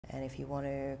And if you want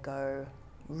to go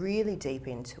really deep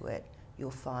into it,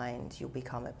 you'll find you'll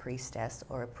become a priestess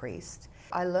or a priest.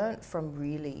 I learnt from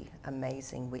really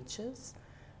amazing witches,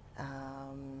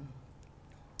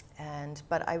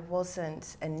 but I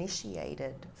wasn't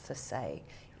initiated, per se,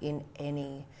 in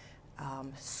any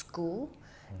school.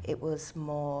 It was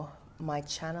more my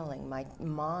channeling,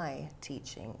 my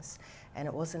teachings. And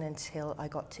it wasn't until I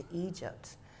got to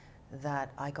Egypt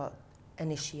that I got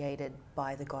initiated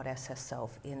by the goddess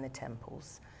herself in the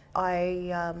temples.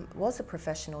 I was a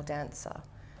professional dancer,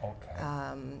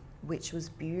 which was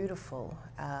beautiful,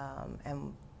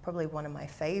 and probably one of my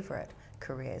favorite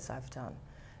careers I've done,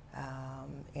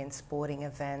 in sporting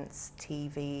events,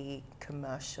 TV,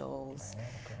 commercials,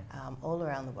 all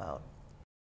around the world.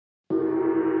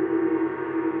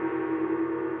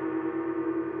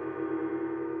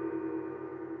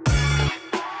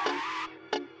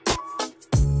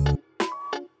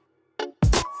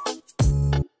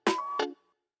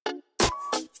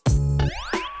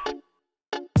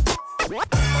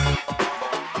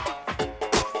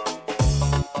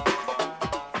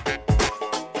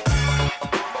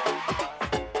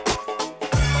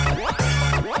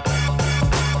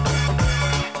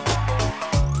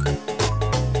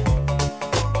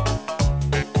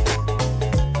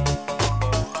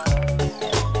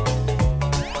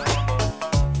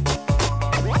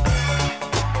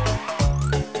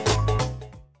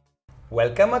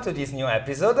 Welcome to this new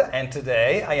episode, and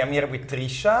today I am here with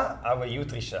Trisha. How are you,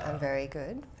 Trisha? I'm very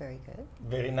good, very good.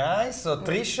 Very nice. So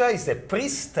Trisha is a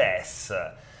priestess.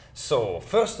 So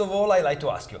first of all, I'd like to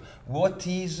ask you, what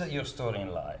is your story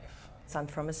in life? So I'm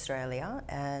from Australia,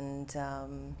 and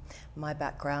my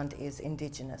background is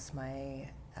Indigenous. My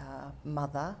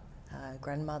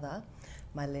grandmother,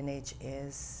 my lineage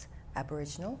is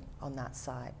Aboriginal on that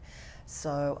side.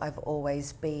 So I've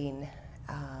always been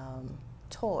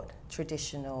taught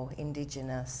traditional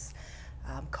Indigenous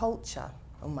culture,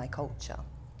 or my culture.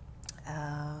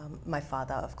 My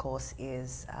father, of course,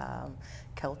 is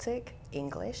Celtic,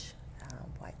 English,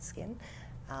 white skin.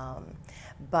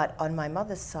 But on my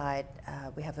mother's side,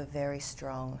 we have a very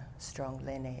strong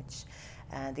lineage.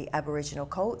 And the Aboriginal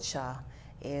culture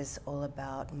is all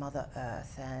about Mother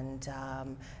Earth and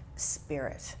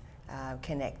spirit,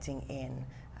 connecting in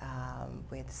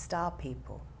with star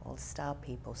people, or star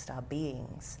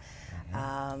beings.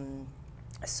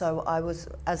 So I was,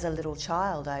 as a little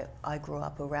child, I grew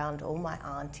up around all my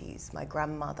aunties, my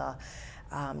grandmother,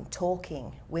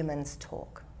 talking, women's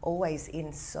talk, always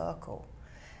in circle.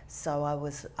 So I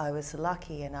was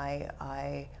lucky, and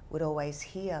I would always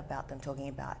hear about them talking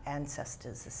about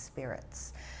ancestors, the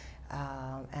spirits.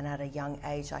 And at a young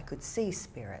age, I could see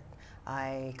spirit.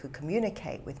 I could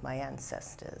communicate with my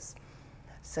ancestors.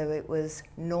 So it was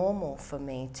normal for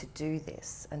me to do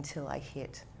this until I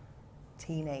hit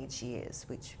teenage years,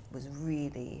 which was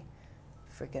really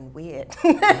freaking weird.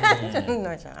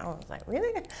 I was like,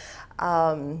 really?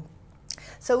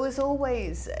 So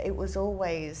it was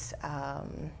always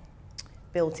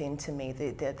built into me,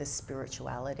 the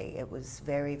spirituality. It was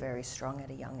very, very strong at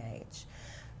a young age.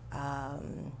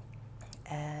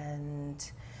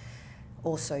 And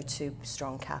also too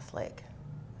strong Catholic.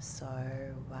 So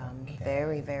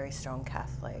very, very strong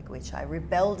Catholic, which I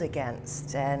rebelled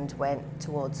against and went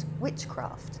towards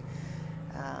witchcraft.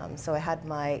 So I had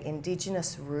my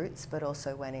Indigenous roots, but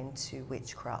also went into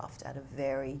witchcraft at a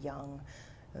very young,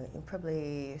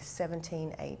 probably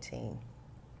 17, 18.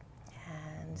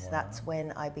 And that's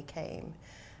when I became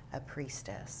a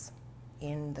priestess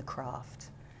in the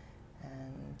craft.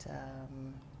 And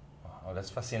wow, that's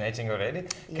fascinating already.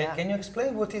 Can you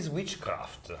explain what is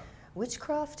witchcraft?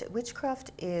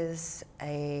 Witchcraft is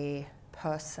a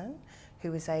person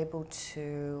who is able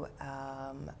to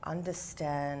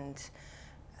understand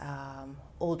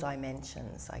all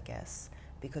dimensions, I guess,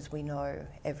 because we know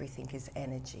everything is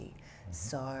energy.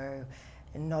 So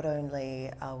not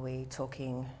only are we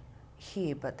talking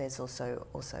here, but there's also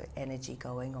energy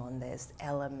going on. There's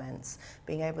elements,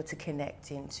 being able to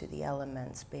connect into the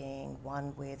elements, being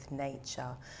one with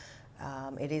nature.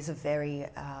 It is a very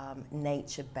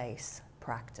nature-based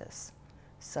practice.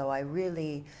 So I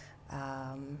really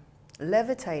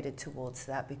levitated towards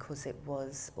that because it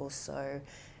was also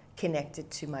connected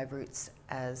to my roots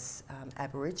as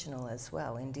Aboriginal as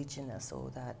well, Indigenous, all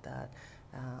that.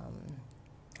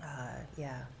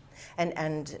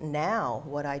 And now,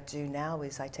 what I do now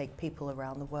is I take people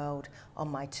around the world on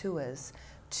my tours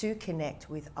to connect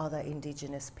with other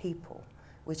Indigenous people,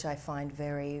 which I find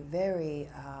very, very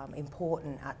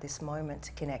important at this moment,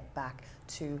 to connect back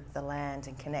to the land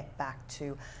and connect back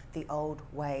to the old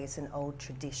ways and old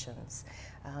traditions.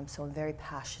 So I'm very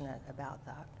passionate about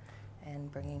that.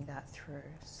 and bringing that through.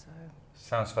 So.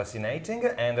 Sounds fascinating.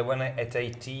 And when at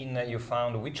 18 you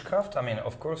found witchcraft, I mean,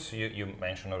 of course, you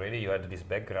mentioned already you had this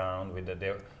background with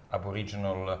the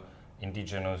Aboriginal,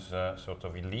 indigenous sort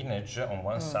of lineage on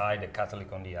one side, the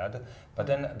Catholic on the other. But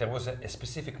then there was a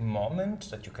specific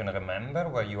moment that you can remember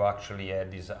where you actually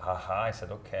had this aha, I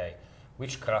said, okay,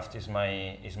 witchcraft is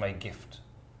my gift.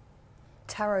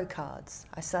 Tarot cards.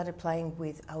 I started playing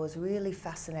with, I was really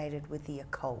fascinated with the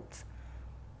occult,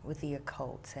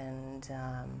 and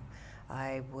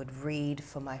I would read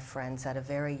for my friends at a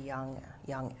very young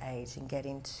age and get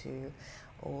into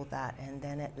all that, and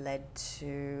then it led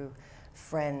to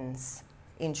friends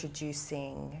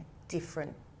introducing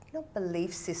different, not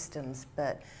belief systems,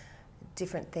 but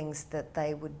different things that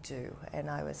they would do, and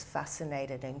I was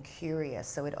fascinated and curious,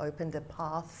 so it opened a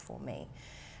path for me.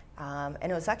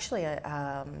 And it was actually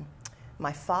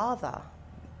my father,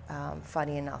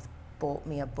 funny enough, bought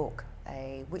me a book,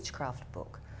 a witchcraft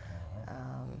book.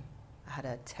 I had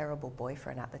a terrible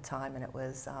boyfriend at the time, and it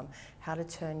was how to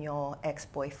turn your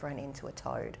ex-boyfriend into a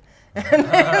toad. Did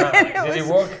it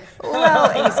work? Well,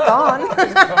 he's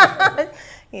gone.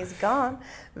 He's gone.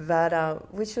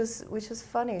 But which was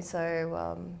funny.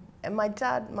 So, and my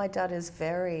dad is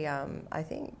very, I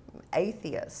think,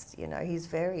 atheist. You know, he's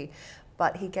very,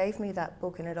 but he gave me that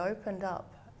book, and it opened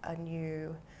up a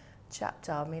new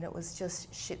chapter. I mean, it was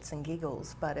just shits and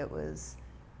giggles, but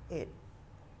it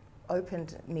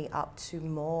opened me up to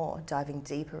more diving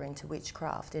deeper into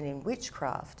witchcraft. And in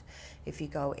witchcraft, if you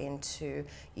go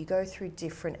through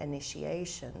different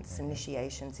initiations.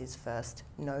 Initiations is first,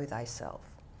 know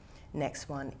thyself. Next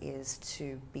one is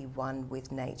to be one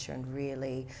with nature, and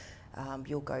really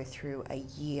you'll go through a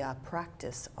year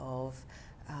practice of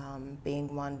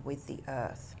being one with the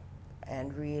earth,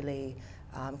 and really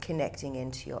connecting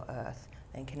into your earth,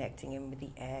 and connecting in with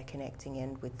the air, connecting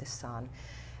in with the sun.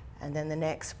 And then the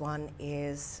next one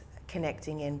is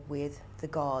connecting in with the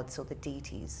gods or the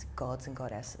deities, gods and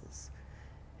goddesses.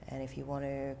 And if you want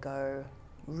to go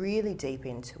really deep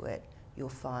into it, you'll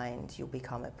find you'll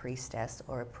become a priestess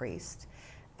or a priest,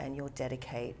 and you'll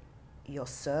dedicate your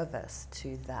service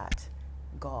to that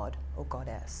god or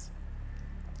goddess.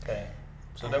 Okay,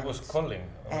 so that was calling.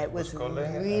 It was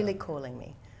calling, really calling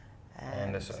me.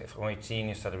 And so from 18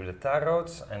 you started with the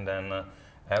tarots, and then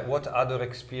what other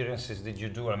experiences did you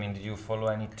do? I mean, did you follow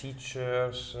any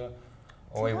teachers,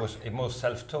 or it was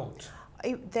self-taught?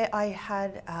 I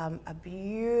had a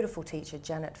beautiful teacher,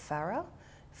 Janet Farah,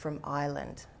 from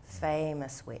Ireland,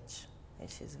 famous witch. And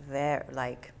she's very,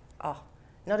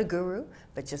 not a guru,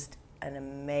 but just an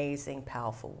amazing,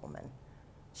 powerful woman.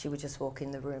 She would just walk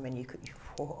in the room and you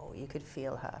could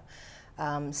feel her.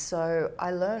 So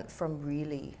I learnt from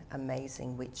really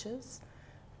amazing witches.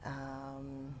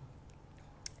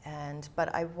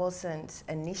 But I wasn't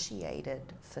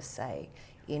initiated, per se,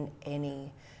 in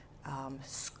any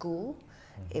school.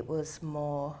 It was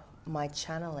more my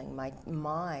channeling,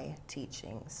 my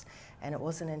teachings. And it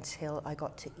wasn't until I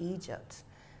got to Egypt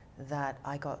that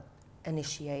I got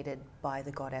initiated by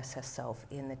the goddess herself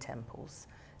in the temples,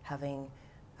 having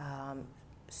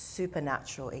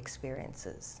supernatural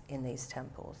experiences in these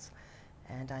temples.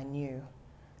 And I knew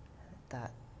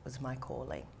that was my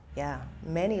calling. Yeah,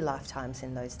 many lifetimes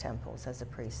in those temples as a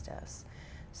priestess.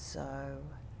 So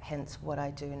hence what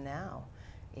I do now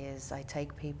is I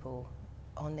take people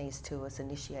on these tours,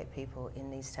 initiate people in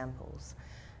these temples,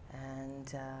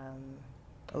 and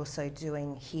also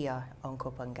doing here on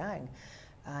Kohphangan,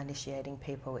 initiating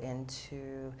people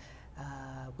into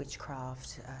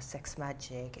witchcraft, sex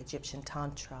magic, Egyptian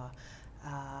Tantra,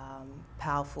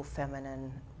 powerful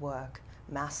feminine work,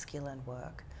 masculine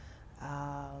work.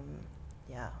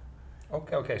 Yeah.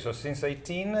 Okay. So since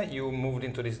 18, you moved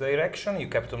into this direction. You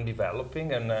kept on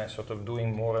developing and sort of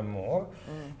doing more and more.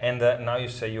 And now you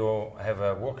say you have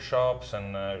workshops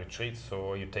and retreats,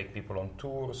 so you take people on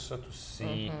tours to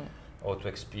see or to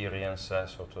experience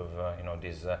sort of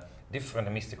these different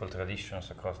mystical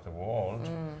traditions across the world.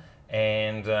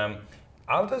 And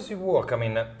how does it work? I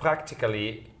mean,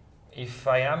 practically, if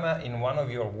I am in one of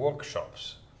your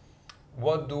workshops,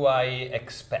 what do I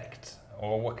expect?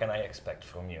 Or what can I expect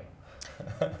from you?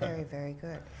 Very, very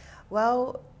good.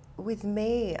 Well, with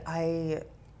me, I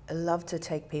love to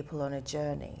take people on a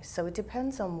journey. So it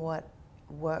depends on what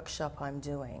workshop I'm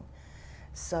doing.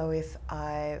 So if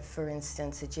for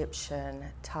instance, Egyptian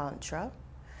Tantra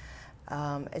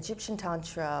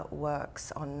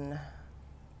works on,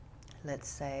 let's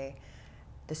say,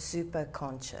 the super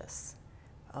conscious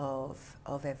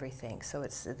of everything. So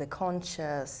it's the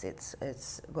conscious,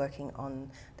 it's working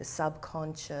on the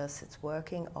subconscious, it's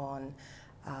working on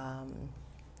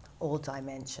all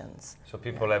dimensions. So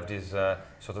people have these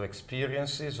sort of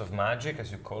experiences of magic,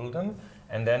 as you call them,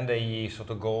 and then they sort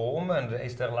of go home, and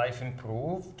is their life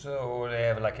improved, or they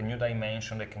have like a new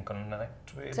dimension they can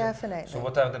connect with? Definitely. So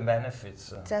what are the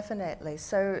benefits? Definitely.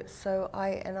 So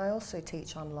I also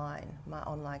teach online, my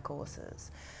online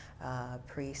courses,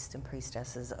 Priest and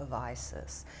Priestesses of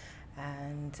Isis,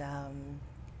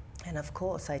 and of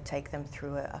course I take them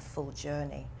through a full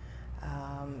journey,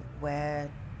 where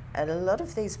a lot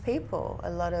of these people, a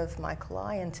lot of my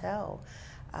clientele,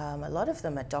 a lot of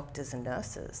them are doctors and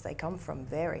nurses. They come from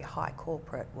very high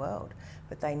corporate world,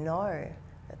 but they know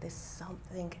that there's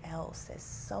something else, there's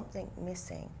something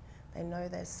missing. They know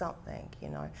there's something, you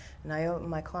know. And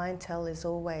my clientele is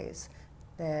always,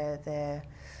 they're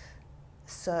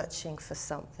searching for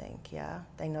something, yeah.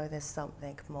 They know there's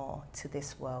something more to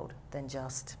this world than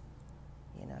just,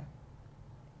 you know,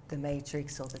 the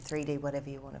matrix or the 3D, whatever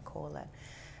you want to call it.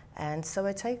 And so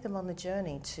I take them on the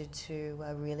journey to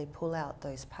really pull out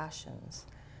those passions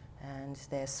and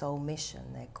their soul mission,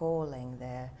 their calling,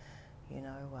 their, you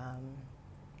know,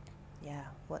 yeah,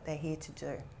 what they're here to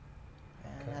do.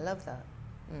 And Okay. I love that.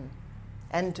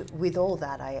 And with all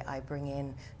that, I bring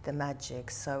in the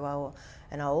magic. So I'll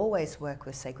always work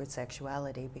with sacred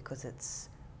sexuality, because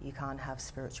you can't have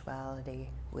spirituality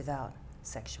without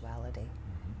sexuality.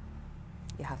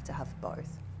 You have to have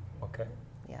both. Okay.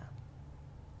 Yeah.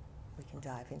 We can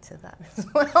dive into that as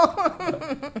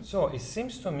well. So it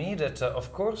seems to me that,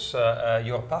 of course,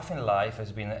 your path in life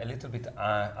has been a little bit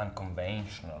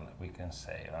unconventional, we can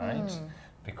say, right?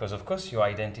 Because, of course, you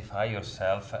identify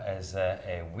yourself as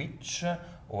a witch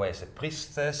or as a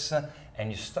priestess,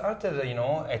 and you started, you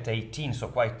know, at 18, so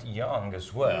quite young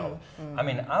as well. I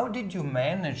mean, how did you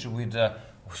manage with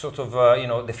sort of, you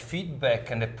know, the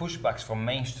feedback and the pushbacks from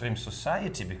mainstream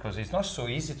society? Because it's not so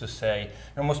easy to say, you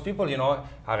know, most people, you know,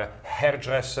 are a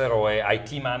hairdresser or a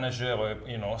IT manager or,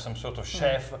 you know, some sort of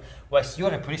chef. Whereas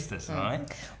you're a priestess, right?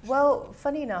 Well,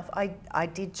 funny enough, I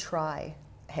did try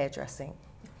hairdressing,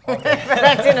 but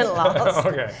that didn't last.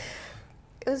 Okay.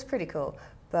 It was pretty cool,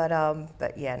 but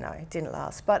yeah, no, it didn't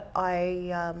last. But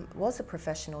I was a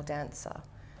professional dancer.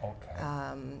 Okay.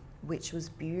 Which was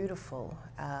beautiful,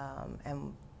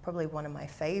 and probably one of my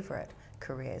favorite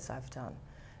careers I've done,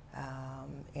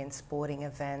 in sporting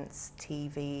events,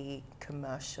 TV,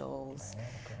 commercials,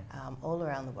 all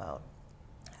around the world.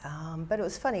 But it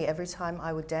was funny, every time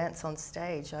I would dance on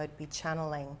stage, I'd be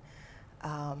channeling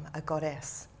a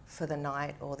goddess for the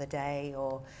night or the day,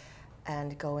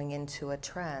 and going into a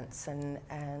trance. And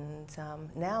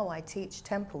now I teach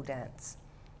temple dance.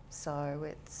 So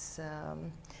it's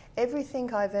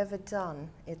everything I've ever done,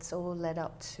 it's all led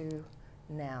up to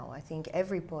now. I think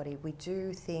everybody, we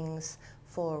do things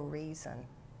for a reason,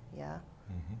 yeah?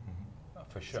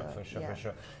 For sure, So, for sure, yeah. for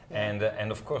sure. Yeah.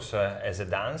 And of course, as a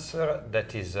dancer,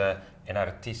 that is an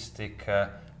artistic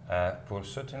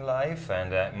pursuit in life,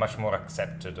 and much more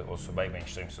accepted also by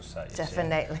mainstream society.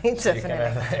 Definitely, So you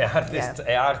definitely. can have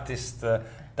an artist,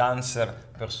 dancer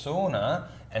persona,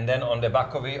 and then on the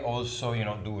back of it also, you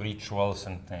know, do rituals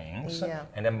and things. Yeah.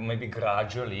 And then maybe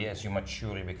gradually, as you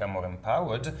mature, you become more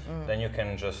empowered, then you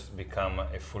can just become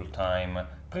a full-time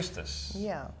priestess.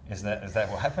 Yeah. Is that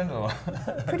what happened? Or?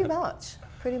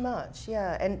 Pretty much,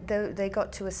 yeah. And they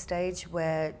got to a stage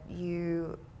where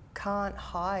you can't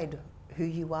hide who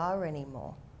you are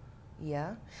anymore.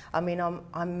 Yeah, I mean,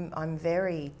 I'm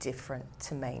very different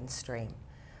to mainstream,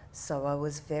 so I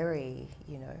was very,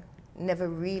 you know, never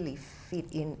really fit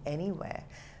in anywhere.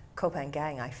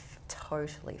 Kohphangan, I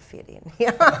totally fit in.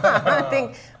 Yeah, I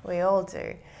think we all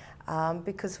do,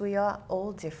 because we are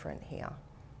all different here.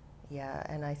 Yeah,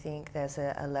 and I think there's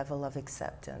a level of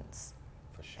acceptance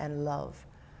For sure. and love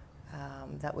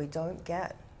that we don't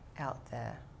get out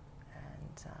there,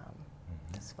 and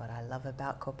that's what I love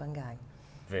about Kohphangan.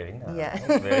 Very nice,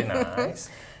 Yeah. very nice.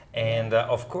 And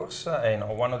of course, you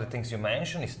know, one of the things you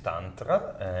mentioned is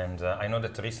Tantra, and I know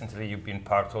that recently you've been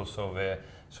part also of a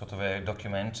sort of a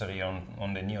documentary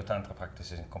on the neo-Tantra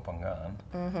practices in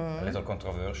Kohphangan. A little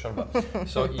controversial, but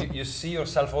so you see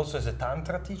yourself also as a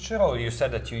Tantra teacher, or you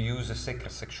said that you use a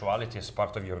sacred sexuality as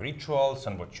part of your rituals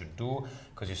and what you do,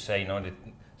 because you say, you know, that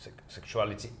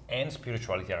sexuality and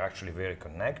spirituality are actually very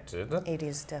connected. It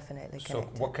is definitely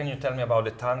connected. So what can you tell me about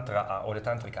the Tantra or the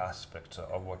Tantric aspect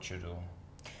of what you do?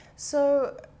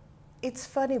 So it's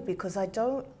funny because I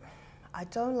don't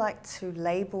like to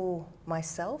label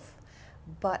myself,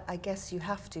 but I guess you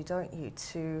have to, don't you,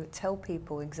 to tell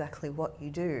people exactly what you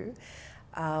do.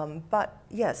 But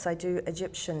yes, I do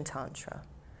Egyptian Tantra.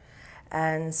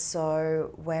 And so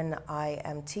when I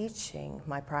am teaching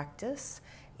my practice,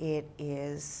 it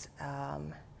is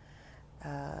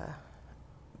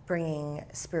bringing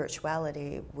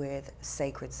spirituality with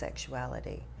sacred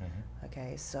sexuality.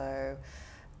 Okay, so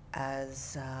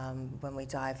as when we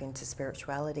dive into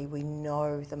spirituality, we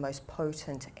know the most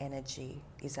potent energy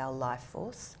is our life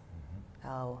force,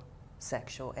 our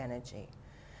sexual energy.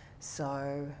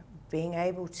 So being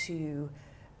able to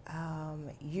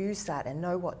use that and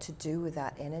know what to do with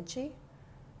that energy,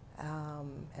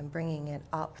 and bringing it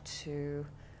up to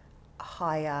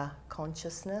higher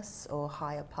consciousness or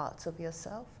higher parts of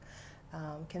yourself,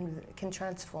 can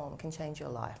transform, can change your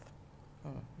life.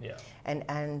 Yeah.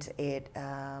 And it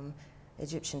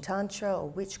Egyptian Tantra or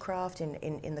witchcraft,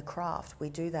 in the craft, we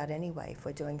do that anyway. If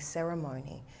we're doing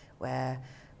ceremony where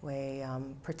we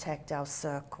protect our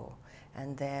circle,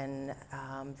 and then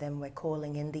we're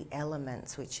calling in the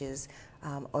elements, which is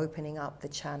opening up the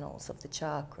channels of the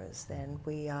chakras. Then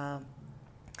we are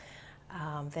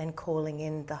then calling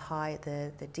in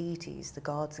the deities, the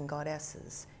gods and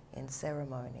goddesses in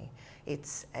ceremony.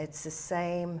 It's the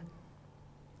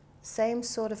same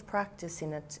sort of practice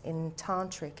in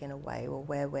tantric, in a way, or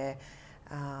where we're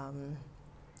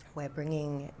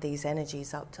bringing these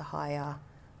energies up to higher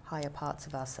parts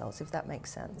of ourselves, if that makes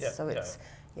sense. Yeah, so it's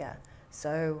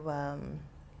So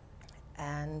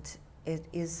and it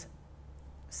is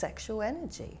sexual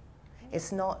energy.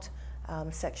 It's not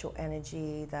sexual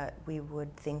energy that we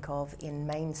would think of in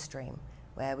mainstream,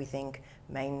 where we think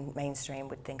mainstream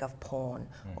would think of porn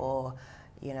or,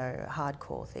 you know,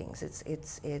 hardcore things.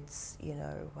 It's you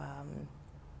know,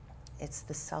 it's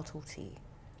the subtlety.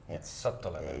 It's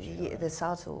subtle energy. Right? The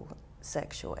subtle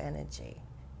sexual energy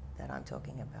that I'm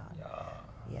talking about.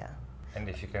 Yeah. And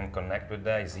if you can connect with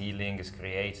that, it's healing, it's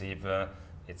creative,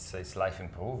 it's life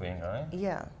improving, right?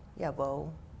 Yeah.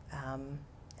 Well,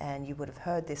 and you would have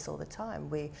heard this all the time.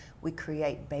 We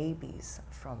create babies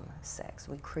from sex.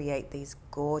 We create these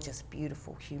gorgeous,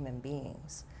 beautiful human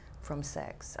beings from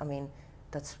sex. I mean,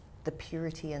 that's the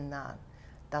purity in that.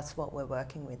 That's what we're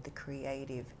working with, the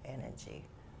creative energy.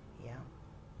 Yeah.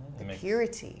 The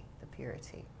purity.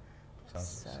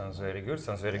 Sounds very good,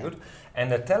 good.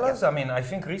 And tell us, I mean, I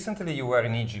think recently you were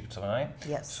in Egypt, right?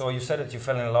 Yes. So you said that you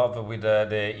fell in love with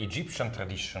the Egyptian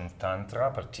tradition of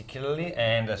Tantra particularly,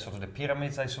 and sort of the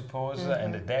pyramids, I suppose,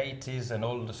 and the deities and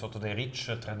all the sort of the rich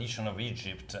tradition of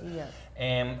Egypt. Yeah.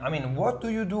 I mean, what do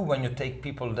you do when you take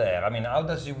people there? I mean, how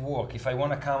does it work? If I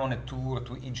want to come on a tour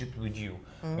to Egypt with you,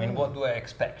 I mean, what do I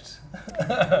expect?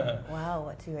 Wow,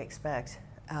 what do you expect?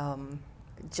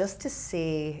 Just to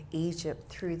see Egypt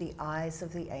through the eyes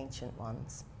of the ancient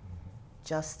ones,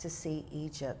 just to see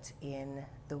Egypt in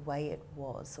the way it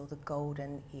was, or the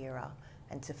golden era,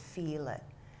 and to feel it.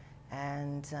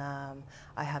 And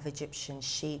I have Egyptian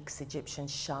sheiks, Egyptian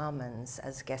shamans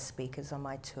as guest speakers on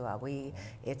my tour.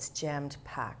 It's jammed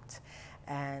packed.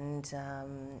 And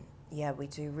yeah, we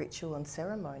do ritual and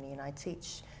ceremony, and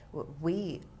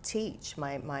we teach,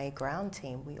 my ground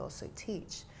team, we also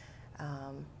teach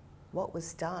what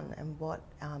was done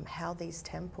and how these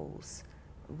temples,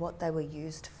 what they were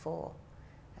used for.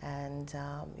 And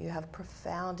you have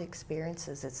profound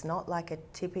experiences. It's not like a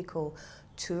typical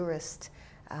tourist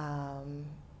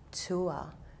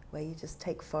tour where you just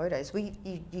take photos.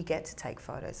 You get to take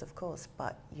photos, of course,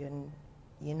 but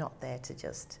you're not there to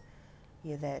just,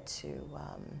 you're there to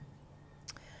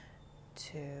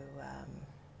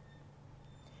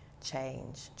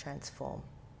change, transform.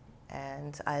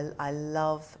 And I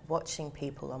love watching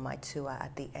people on my tour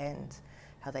at the end,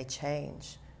 how they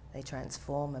change, they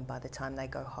transform, and by the time they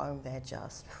go home, they're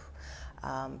just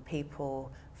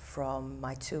people from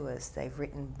my tours. They've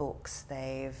written books,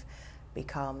 they've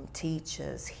become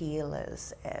teachers,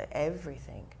 healers,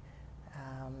 everything.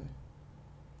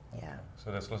 Yeah.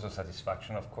 So there's lots of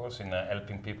satisfaction, of course, in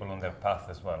helping people on their path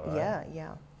as well, right?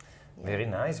 Yeah. Very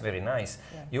nice, very nice.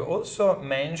 Yeah. You also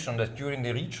mentioned that during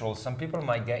the ritual, some people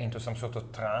might get into some sort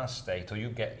of trance state, or you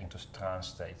get into trance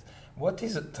state. What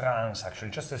is a trance, actually?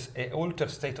 Just an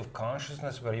altered state of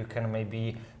consciousness where you can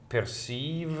maybe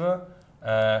perceive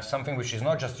something which is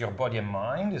not just your body and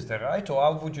mind, is that right? Or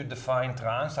how would you define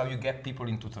trance? How you get people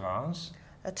into trance?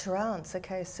 A trance,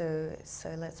 okay, so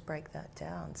let's break that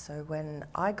down. So when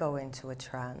I go into a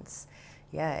trance,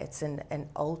 yeah, it's an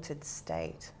altered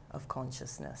state of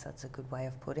consciousness. That's a good way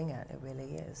of putting it. It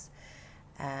really is.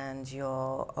 And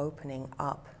you're opening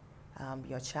up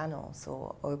your channels,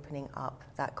 or opening up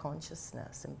that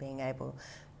consciousness and being able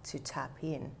to tap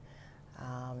in.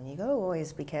 You got to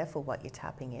always be careful what you're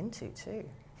tapping into too.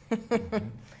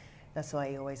 That's why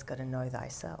you always got to know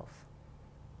thyself.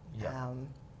 Yeah.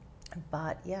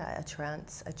 But yeah, a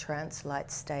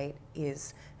trance-like state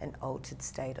is an altered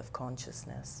state of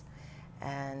consciousness.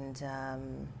 And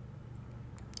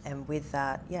And with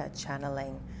that, yeah,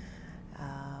 channeling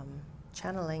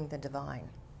the divine.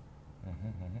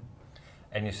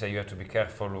 And you say you have to be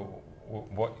careful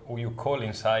who you call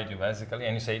inside you, basically,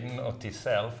 and you say notice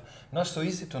self. Not so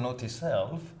easy to notice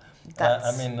self.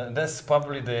 I mean, that's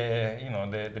probably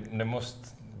the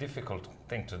most difficult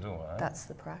thing to do. Right? That's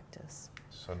the practice.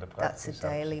 So the practice. That's a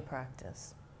daily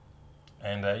practice.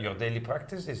 And your daily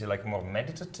practice, is it like more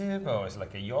meditative, or is it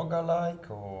like a yoga-like,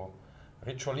 or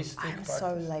ritualistic practice?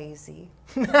 I'm so lazy.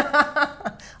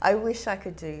 I wish I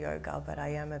could do yoga, but I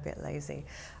am a bit lazy.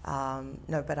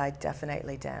 No, but I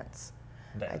definitely dance.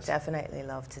 I definitely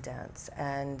love to dance.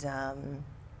 And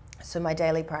so my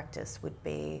daily practice would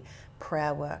be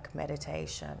prayer work,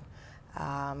 meditation,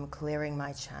 clearing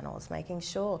my channels, making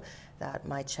sure that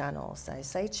my channels, I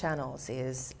say channels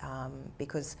is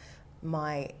because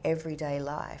my everyday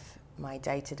life, my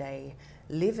day-to-day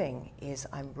living is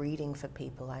I'm reading for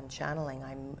people, I'm channeling,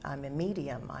 I'm a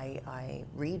medium, I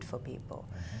read for people.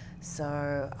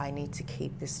 So I need to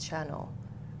keep this channel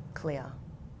clear,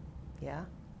 yeah?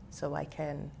 So I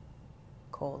can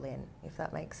call in, if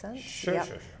that makes sense. Sure, yep.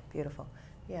 Sure. Beautiful.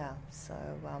 Yeah,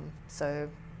 so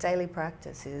daily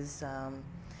practice is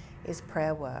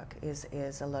prayer work,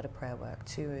 is a lot of prayer work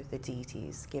to the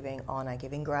deities, giving honor,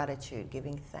 giving gratitude,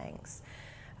 giving thanks.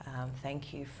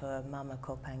 Thank you for Mama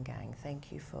kohphangan. Thank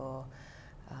you for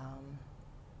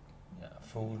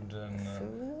food and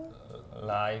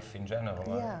life in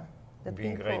general. Yeah, the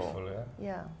being people. Grateful.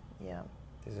 Yeah. Yeah.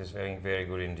 This is very, very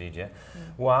good indeed, yeah.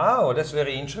 Wow, that's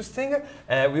very interesting.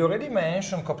 We already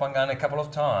mentioned kohphangan a couple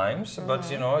of times, but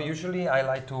you know, usually I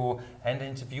like to end the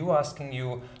interview asking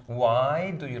you,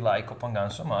 why do you like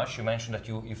kohphangan so much? You mentioned that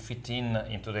you fit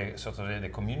into the sort of the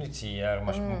community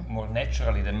much more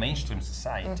naturally than mainstream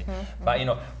society. But you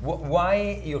know,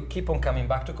 why you keep on coming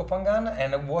back to kohphangan,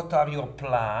 and what are your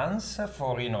plans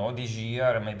for, you know, this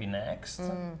year and maybe next?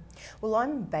 Well,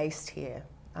 I'm based here.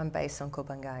 I'm based on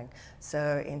kohphangan.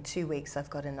 So in 2 weeks, I've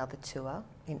got another tour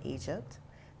in Egypt.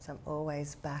 So I'm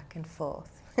always back and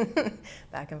forth,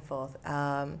 back and forth.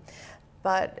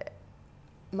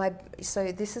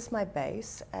 So this is my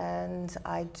base, and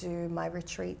I do my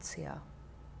retreats here.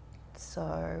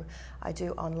 So I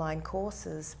do online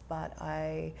courses, but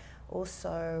I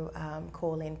also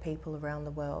call in people around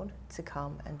the world to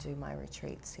come and do my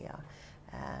retreats here,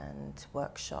 and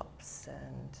workshops,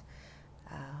 and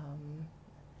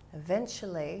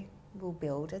eventually we'll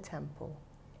build a temple.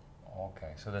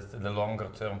 Okay, so that's the longer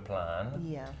term plan.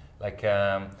 Yeah. Like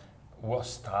what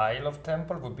style of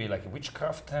temple? Would be like a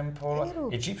witchcraft temple?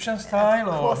 Egyptian style?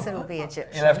 Of course it'll be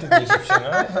Egyptian. It'll have to be Egyptian,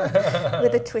 right?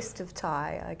 With a twist of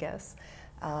Thai, I guess.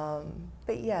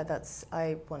 But yeah,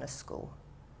 I want a school.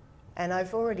 And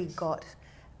I've already got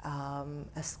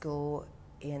a school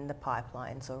in the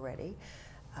pipelines already.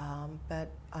 But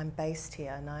I'm based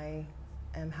here, and I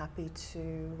am happy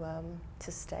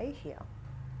to stay here.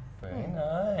 Very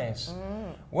nice.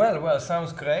 Well,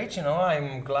 sounds great. You know,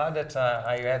 I'm glad that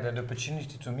I had the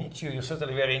opportunity to meet you. You're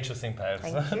certainly a very interesting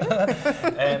person. Thank you.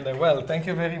 And well, thank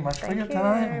you very much for your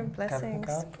time.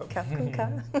 Blessings. Kap kun ka.